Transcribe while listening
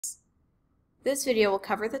This video will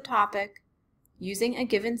cover the topic, using a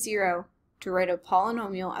given zero to write a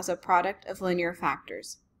polynomial as a product of linear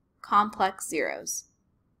factors, complex zeros.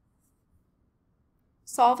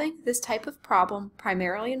 Solving this type of problem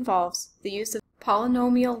primarily involves the use of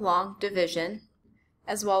polynomial long division,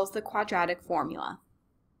 as well as the quadratic formula.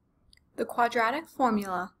 The quadratic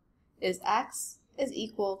formula is x is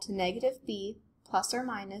equal to negative b plus or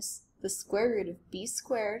minus the square root of b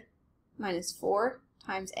squared minus 4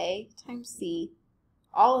 times a times c,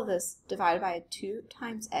 all of this divided by 2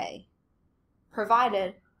 times a,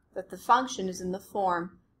 provided that the function is in the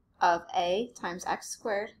form of a times x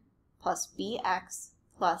squared plus bx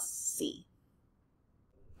plus c.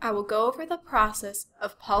 I will go over the process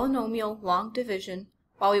of polynomial long division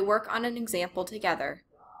while we work on an example together.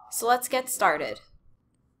 So let's get started.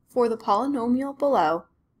 For the polynomial below,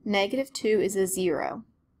 negative 2 is a zero.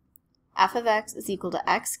 F of x is equal to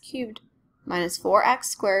x cubed minus 4x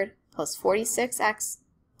squared plus 46x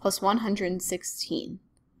plus 116.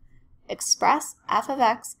 Express f of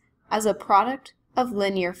x as a product of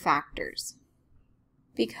linear factors.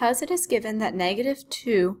 Because it is given that negative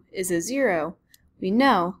 2 is a zero, we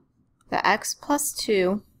know that x plus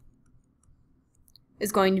 2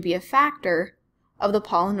 is going to be a factor of the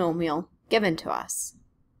polynomial given to us.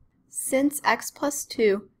 Since x plus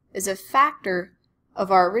 2 is a factor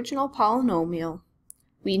of our original polynomial,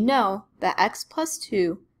 we know that x plus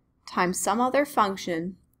 2 times some other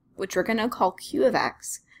function, which we're going to call q of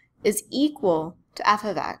x, is equal to f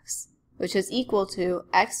of x, which is equal to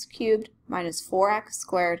x cubed minus 4x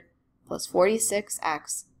squared plus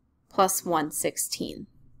 46x plus 116.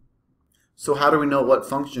 So how do we know what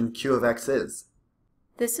function q of x is?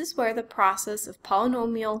 This is where the process of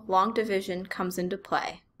polynomial long division comes into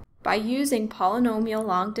play. By using polynomial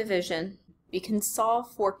long division, we can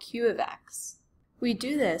solve for q of x. We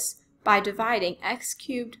do this by dividing x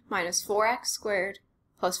cubed minus 4x squared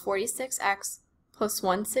plus 46x plus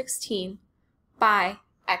 116 by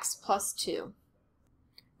x plus 2.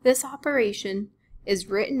 This operation is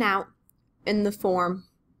written out in the form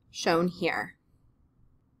shown here.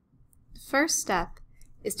 The first step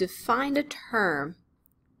is to find a term,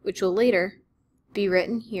 which will later be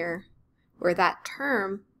written here, where that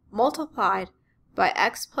term multiplied by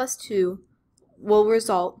x plus 2 will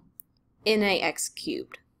result in a x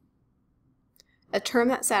cubed. A term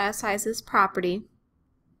that satisfies this property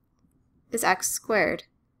is x squared,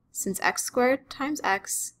 since x squared times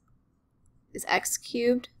x is x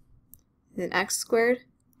cubed, then x squared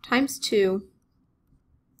times 2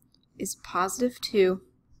 is positive 2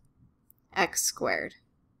 x squared.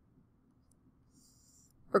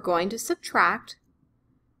 We're going to subtract,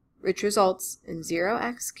 which results in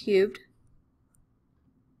 0x cubed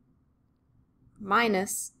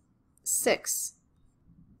minus 6x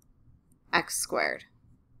squared.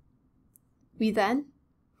 We then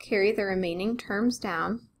carry the remaining terms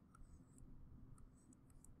down,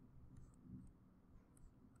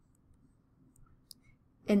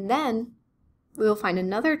 and then we will find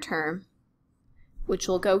another term, which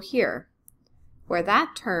will go here, where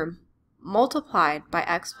that term multiplied by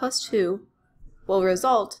x plus 2 will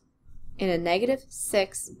result in a negative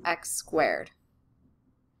 6x squared.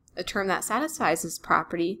 A term that satisfies this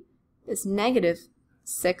property is negative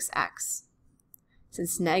 6x.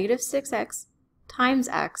 Since negative 6x times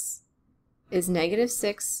x is negative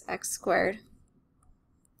 6x squared,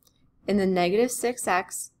 and the negative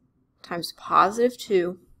 6x times positive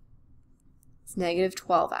 2 is negative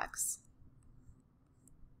 12x.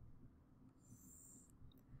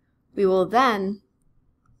 We will then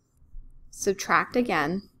subtract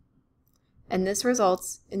again, and this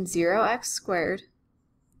results in 0x squared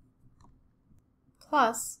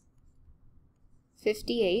plus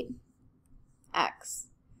 58x,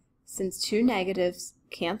 since two negatives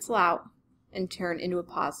cancel out and turn into a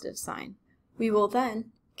positive sign. We will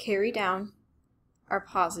then carry down our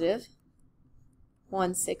positive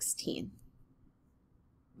 116.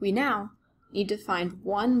 We now need to find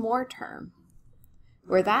one more term,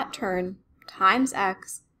 where that term times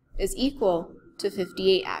x is equal to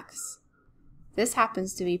 58x. This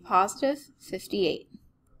happens to be positive 58.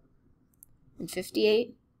 And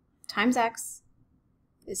 58 times x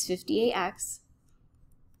is 58x.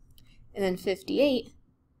 And then 58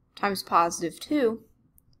 times positive 2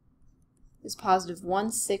 is positive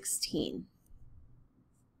 116.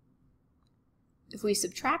 If we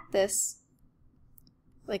subtract this,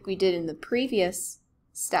 like we did in the previous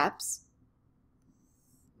steps,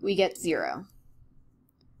 we get 0.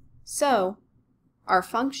 So our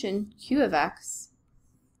function q of x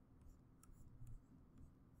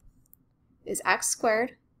is x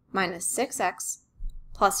squared minus 6x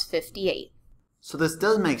plus 58. So this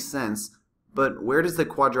does make sense, But where does the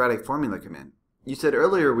quadratic formula come in? You said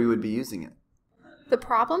earlier we would be using it. The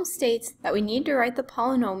problem states that we need to write the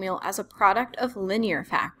polynomial as a product of linear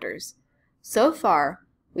factors. So far,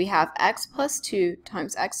 we have x plus 2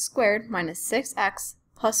 times x squared minus 6x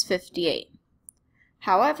plus 58.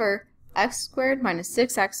 However, x squared minus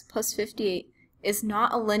 6x plus 58 is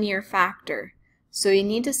not a linear factor, so we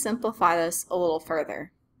need to simplify this a little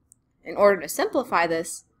further. In order to simplify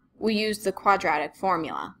this, we use the quadratic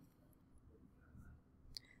formula.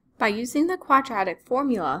 By using the quadratic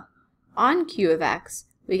formula on q of x,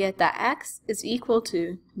 we get that x is equal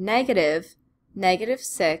to negative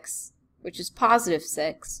 6, which is positive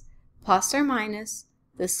 6, plus or minus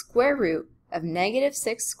the square root of negative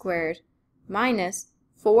 6 squared minus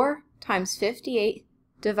 4 times 58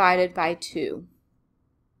 divided by 2.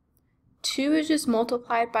 2 is just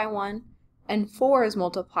multiplied by 1, and 4 is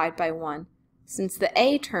multiplied by 1, since the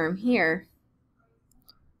a term here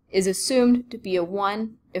is assumed to be a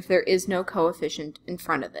 1 if there is no coefficient in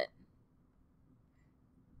front of it.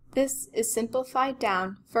 This is simplified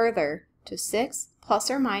down further to 6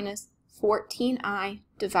 plus or minus 14i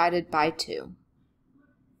divided by 2.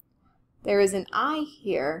 There is an I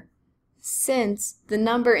here since the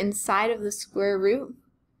number inside of the square root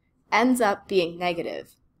ends up being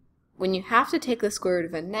negative. When you have to take the square root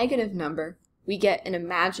of a negative number, we get an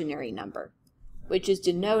imaginary number, which is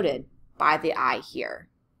denoted by the I here.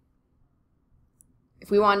 If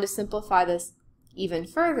we wanted to simplify this even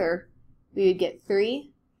further, we would get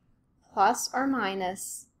 3 plus or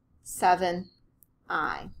minus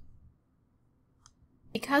 7i.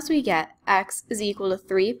 Because we get x is equal to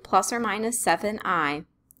 3 plus or minus 7i,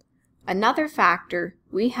 another factor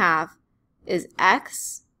we have is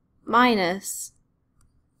x minus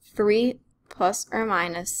 3 plus or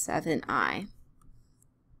minus 7i.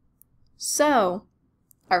 So,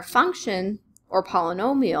 our function, or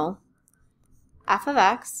polynomial, f of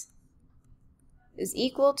x is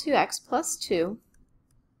equal to x plus 2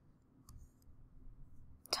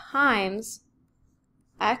 times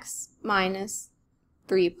x minus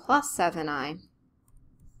 3 plus 7i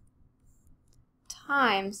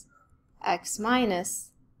times x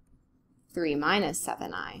minus 3 minus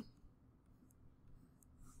 7i.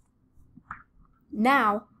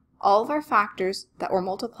 Now, all of our factors that we're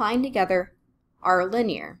multiplying together are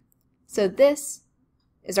linear, so this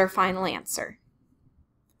is our final answer.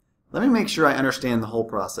 Let me make sure I understand the whole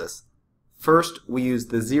process. First, we use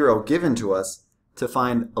the 0 given to us to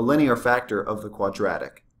find a linear factor of the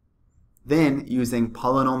quadratic. Then, using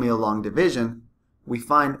polynomial long division, we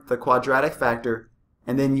find the quadratic factor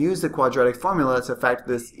and then use the quadratic formula to factor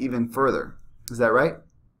this even further. Is that right?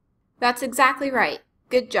 That's exactly right.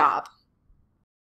 Good job.